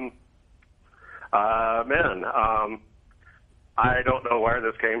towards men. I don't know where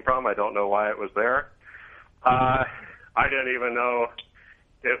this came from. I don't know why it was there. I didn't even know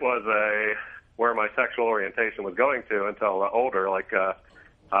it was where my sexual orientation was going to until older. Like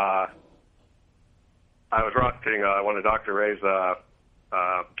I was watching one of Dr. Ray's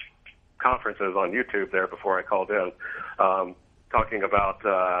conferences on YouTube there before I called in, talking about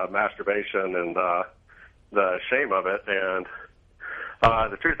masturbation and the shame of it. And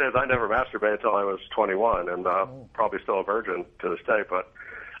the truth is, I never masturbated until I was 21, and probably still a virgin to this day. But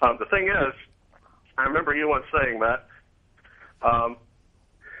the thing is, I remember you once saying that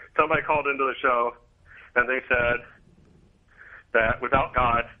somebody called into the show, and they said that without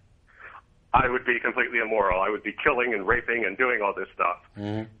God, I would be completely immoral. I would be killing and raping and doing all this stuff.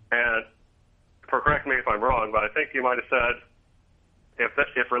 Mm-hmm. And correct me if I'm wrong, but I think you might have said,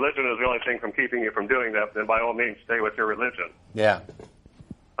 if religion is the only thing from keeping you from doing that, then by all means stay with your religion. Yeah.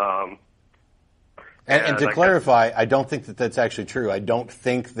 And to clarify, I don't think that that's actually true. I don't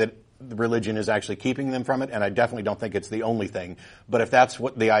think that the religion is actually keeping them from it, and I definitely don't think it's the only thing. But if that's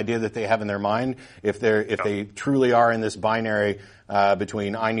what the idea that they have in their mind, if they truly are in this binary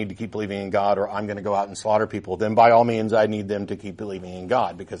between I need to keep believing in God or I'm going to go out and slaughter people, then by all means I need them to keep believing in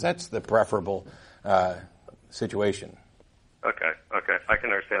God, because that's the preferable situation. Okay, I can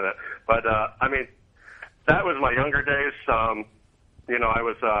understand that. But I mean, that was my younger days.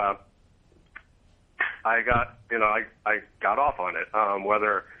 I got off on it.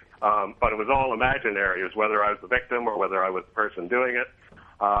 But it was all imaginary. It was whether I was the victim or whether I was the person doing it.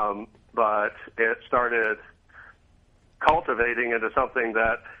 But it started cultivating into something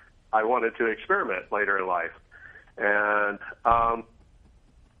that I wanted to experiment later in life. And I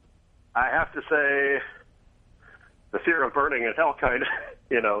have to say, the fear of burning in hell kind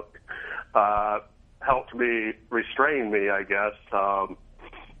of, helped me, restrain me, I guess.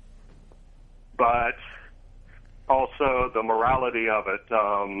 But also the morality of it,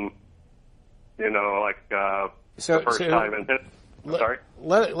 the first time in it. Sorry?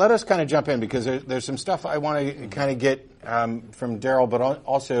 Let us kind of jump in, because there's some stuff I want to kind of get from Darrel, but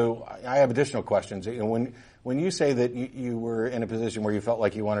also I have additional questions. When you say that you were in a position where you felt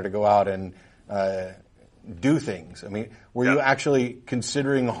like you wanted to go out and do things, I mean, were you actually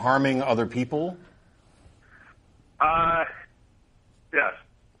considering harming other people? Yes,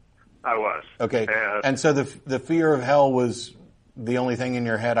 I was. Okay, and so the fear of hell was the only thing in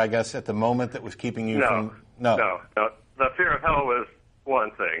your head, I guess, at the moment that was keeping you from... No. The fear of hell was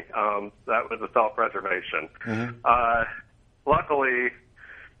one thing. That was the self-preservation. Mm-hmm. Luckily,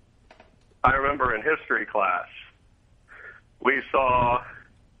 I remember in history class, we saw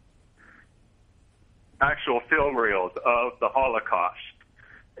actual film reels of the Holocaust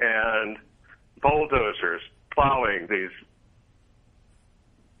and bulldozers plowing these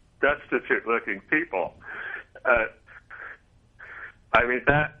destitute-looking people.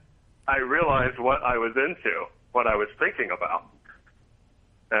 I realized what I was into, what I was thinking about,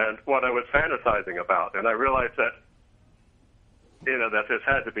 and what I was fantasizing about. And I realized that, that this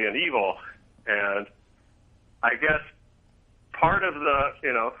had to be an evil. And I guess part of the,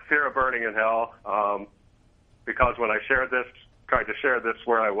 fear of burning in hell, because when I tried to share this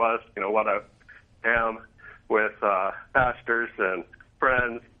where I was, what I am with pastors and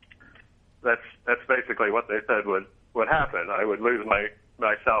friends, that's basically what they said would happen. I would lose my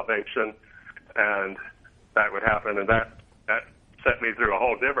salvation, and that would happen, and that set me through a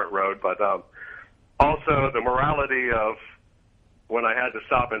whole different road. But also the morality of when I had to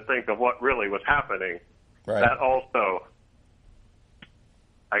stop and think of what really was happening, right. That also,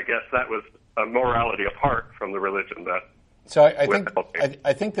 I guess that was a morality apart from the religion that. So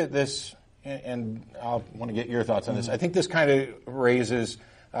I think that this, and I want to get your thoughts on this. I think this kind of raises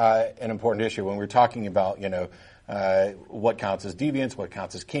an important issue when we're talking about, what counts as deviance, what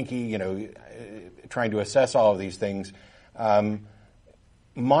counts as kinky, trying to assess all of these things.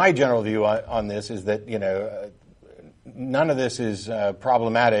 My general view on this is that, none of this is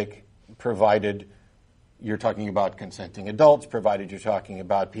problematic, provided you're talking about consenting adults, provided you're talking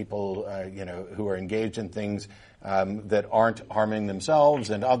about people, who are engaged in things that aren't harming themselves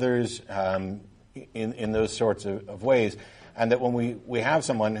and others in those sorts of ways. And that when we have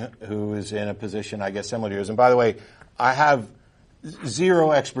someone who is in a position, I guess, similar to yours, and by the way, I have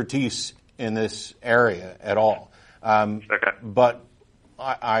zero expertise in this area at all. Okay. But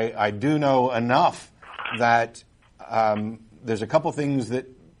I do know enough that there's a couple things that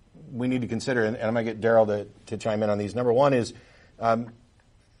we need to consider, and I'm going to get Darrel to chime in on these. Number one is,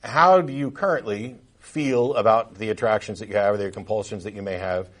 how do you currently feel about the attractions that you have or the compulsions that you may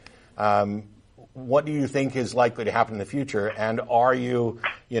have? What do you think is likely to happen in the future? And are you,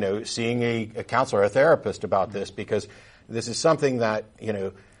 seeing a counselor, a therapist about this? Because this is something that,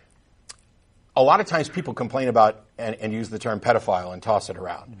 a lot of times people complain about and use the term pedophile and toss it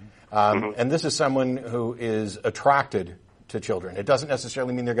around. And this is someone who is attracted to children. It doesn't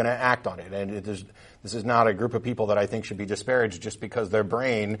necessarily mean they're going to act on it. And this is not a group of people that I think should be disparaged just because their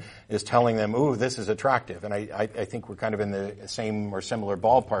brain is telling them, ooh, this is attractive. And I think we're kind of in the same or similar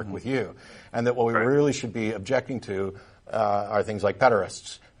ballpark with you. And that what we really should be objecting to are things like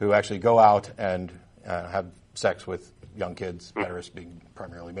pederasts who actually go out and have sex with young kids, pederasts being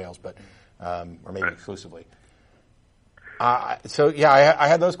primarily males, but or maybe exclusively. I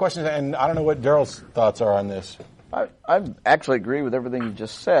had those questions, and I don't know what Darrel's thoughts are on this. I actually agree with everything you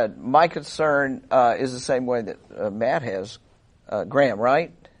just said. My concern is the same way that Matt has. Graham,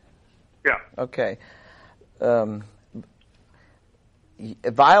 right? Yeah. Okay. A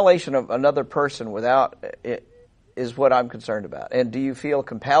violation of another person without is what I'm concerned about. And do you feel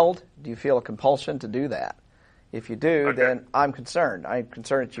compelled? Do you feel a compulsion to do that? If you do, then I'm concerned. I'm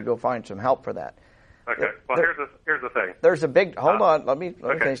concerned that you go find some help for that. Okay. Well, here's the thing. There's a big. Hold on. Let me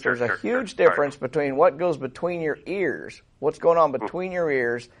finish. Sure, There's a huge difference between what goes between your ears, what's going on between your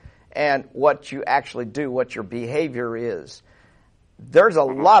ears, and what you actually do, what your behavior is. There's a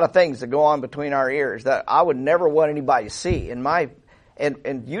lot of things that go on between our ears that I would never want anybody to see.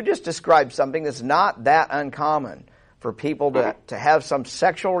 And you just described something that's not that uncommon for people to have some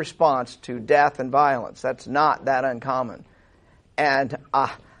sexual response to death and violence. That's not that uncommon. And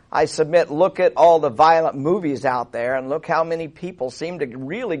I submit, look at all the violent movies out there and look how many people seem to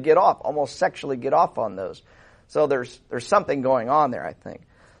really get off, almost sexually get off on those. So there's something going on there, I think.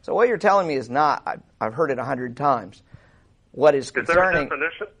 So what you're telling me is not, I've heard it 100 times. What is concerning... Is there a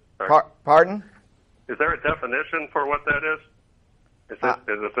definition? Pardon? Is there a definition for what that is? Is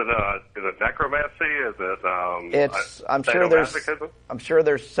it necromancy? Is it I'm sure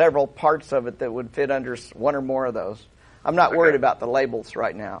there's several parts of it that would fit under one or more of those. I'm not worried about the labels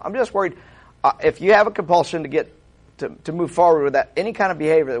right now. I'm just worried if you have a compulsion to get to move forward with that, any kind of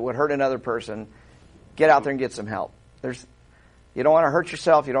behavior that would hurt another person, get out there and get some help. You don't want to hurt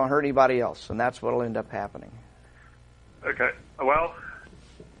yourself. You don't hurt anybody else, and that's what will end up happening. Okay. Well,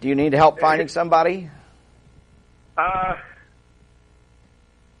 do you need help finding somebody?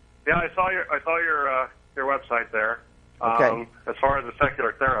 Yeah, I saw your website there. Okay. As far as a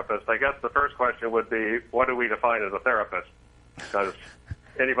secular therapist, I guess the first question would be, what do we define as a therapist? Because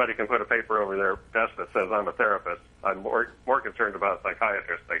anybody can put a paper over their desk that says I'm a therapist. I'm more concerned about a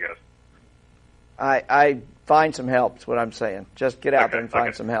psychiatrist, I guess. I find some help, is what I'm saying. Just get out there and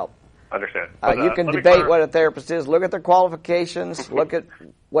find some help. Understand. You can debate what a therapist is. Look at their qualifications. Look at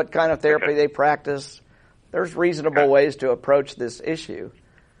what kind of therapy they practice. There's reasonable ways to approach this issue.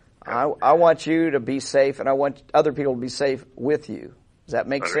 I want you to be safe, and I want other people to be safe with you. Does that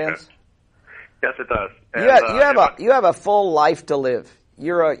make sense? Yes, it does. And, you have a full life to live.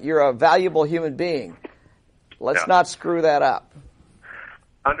 You're a valuable human being. Let's not screw that up.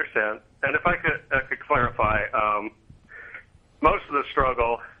 Understand. And if I could clarify, most of the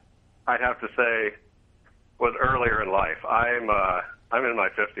struggle, I'd have to say, was earlier in life. I'm in my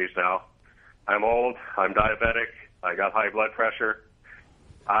 50s now. I'm old. I'm diabetic. I got high blood pressure.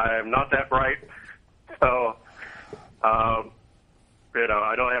 I'm not that bright, so I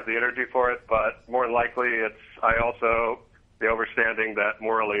don't have the energy for it. But more than likely, I also the understanding that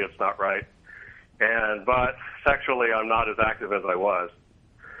morally it's not right. But sexually, I'm not as active as I was.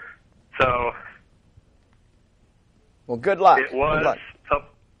 So, well, good luck. It was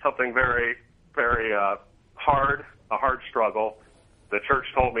something very, very hard, a hard struggle. The church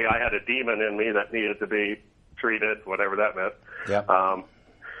told me I had a demon in me that needed to be treated, whatever that meant. Yeah.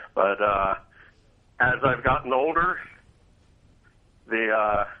 But as I've gotten older,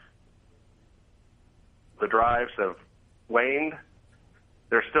 the drives have waned.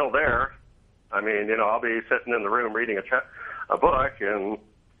 They're still there. I mean, I'll be sitting in the room reading a book, and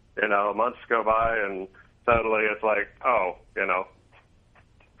months go by, and suddenly it's like,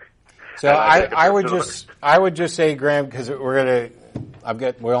 So I would just say, Graham, because we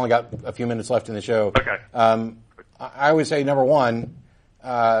only got a few minutes left in the show. Okay. I would say, number one,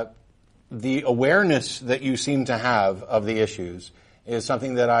 the awareness that you seem to have of the issues is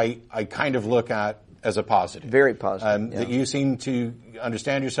something that I kind of look at as a positive. Very positive. That you seem to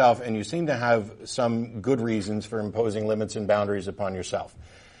understand yourself, and you seem to have some good reasons for imposing limits and boundaries upon yourself.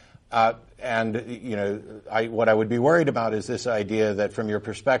 What I would be worried about is this idea that from your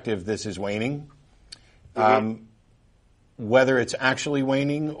perspective, this is waning. Mm-hmm. Whether it's actually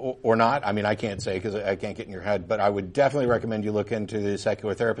waning or not, I mean, I can't say because I can't get in your head, but I would definitely recommend you look into the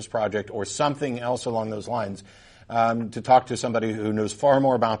Secular Therapist Project or something else along those lines to talk to somebody who knows far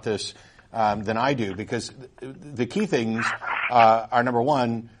more about this than I do, because the key things are, number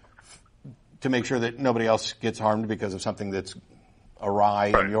one, to make sure that nobody else gets harmed because of something that's awry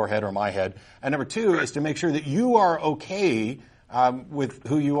in your head or my head. And number two is to make sure that you are okay with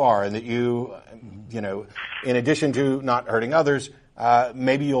who you are, and that you in addition to not hurting others,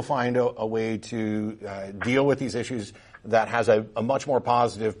 maybe you'll find a way to deal with these issues that has a much more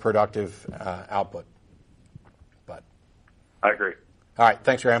positive, productive output. But I agree. All right.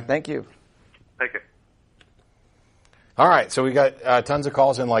 Thanks, Graham. Thank you. Thank you. All right. So we got tons of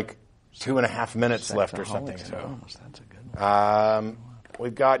calls in like 2.5 minutes left or something. So that's a good one.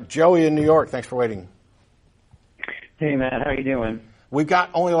 We've got Joey in New York. Thanks for waiting. Hey, Matt. How you doing? We've got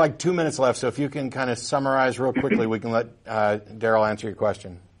only like 2 minutes left, so if you can kind of summarize real quickly, we can let Darrel answer your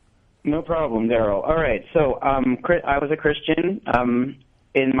question. No problem, Darrel. All right. So I was a Christian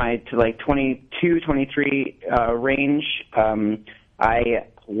in my 22, 23 range, I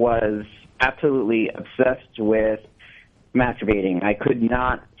was absolutely obsessed with masturbating. I could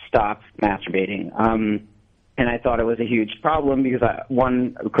not stop masturbating. And I thought it was a huge problem because,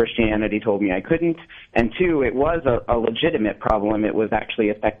 one, Christianity told me I couldn't, and two, it was a legitimate problem. It was actually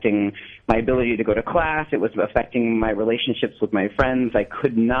affecting my ability to go to class. It was affecting my relationships with my friends. I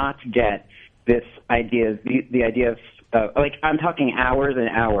could not get this idea, the idea of, I'm talking hours and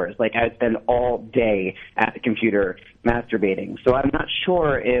hours. Like, I would spend all day at the computer masturbating. So I'm not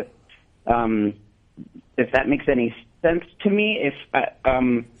sure if that makes any sense to me.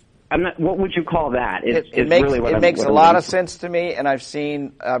 I'm not. What would you call that? It makes a lot of sense to me, and I've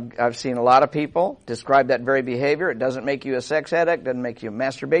seen a lot of people describe that very behavior. It doesn't make you a sex addict. Doesn't make you a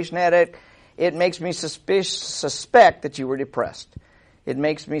masturbation addict. It makes me suspect that you were depressed. It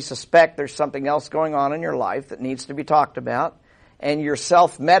makes me suspect there's something else going on in your life that needs to be talked about, and you're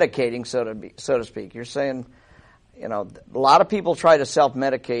self-medicating, so to speak. You're saying, a lot of people try to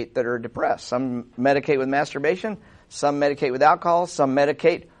self-medicate that are depressed. Some medicate with masturbation. Some medicate with alcohol. Some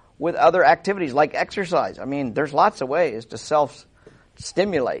medicate with other activities like exercise. I mean, there's lots of ways to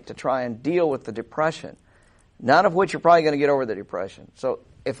self-stimulate to try and deal with the depression, none of which you're probably going to get over the depression. So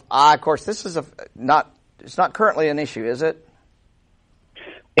of course, this is it's not currently an issue, is it?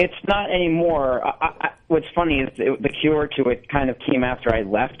 It's not anymore. What's funny is the cure to it kind of came after I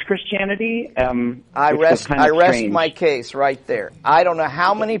left Christianity. I rest my case right there. I don't know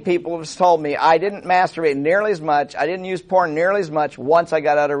how many people have told me I didn't masturbate nearly as much, I didn't use porn nearly as much once I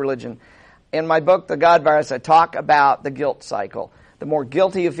got out of religion. In my book, The God Virus, I talk about the guilt cycle. The more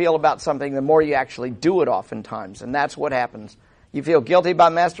guilty you feel about something, the more you actually do it oftentimes, and that's what happens. You feel guilty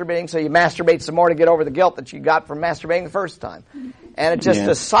about masturbating, so you masturbate some more to get over the guilt that you got from masturbating the first time. And it's just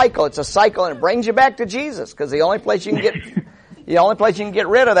a cycle. It's a cycle, and it brings you back to Jesus, because the only place you can get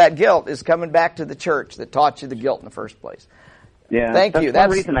rid of that guilt is coming back to the church that taught you the guilt in the first place. Yeah, thank you. That's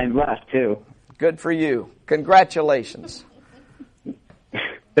the reason I left too. Good for you. Congratulations.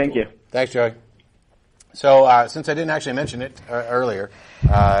 Thank you. Thanks, Joey. So since I didn't actually mention it earlier,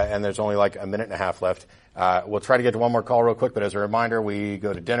 and there's only like a minute and a half left, we'll try to get to one more call real quick, but as a reminder, we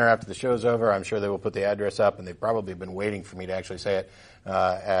go to dinner after the show's over. I'm sure they will put the address up, and they've probably been waiting for me to actually say it,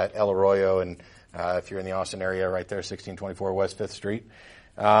 at El Arroyo, and if you're in the Austin area, right there, 1624 West 5th Street.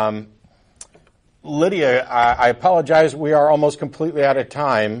 Lydia, I apologize. We are almost completely out of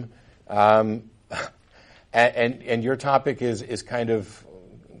time, and your topic is kind of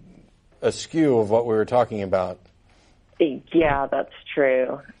askew of what we were talking about. Yeah, that's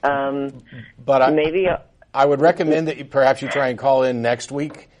true. But maybe I would recommend that perhaps you try and call in next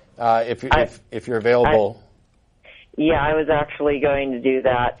week if you're available. Yeah, I was actually going to do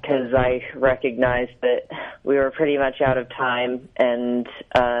that because I recognized that we were pretty much out of time, and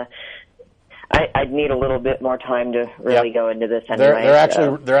I'd need a little bit more time to really go into this anyway.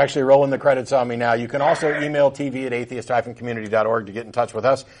 They're actually rolling the credits on me now. You can also email tv@atheist-community.org to get in touch with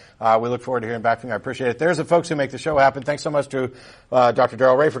us. We look forward to hearing back from you. I appreciate it. There's the folks who make the show happen. Thanks so much to Dr.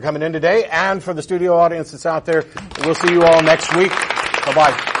 Darrel Ray for coming in today, and for the studio audience that's out there. We'll see you all next week.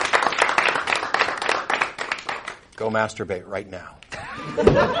 Bye-bye. Go masturbate right now.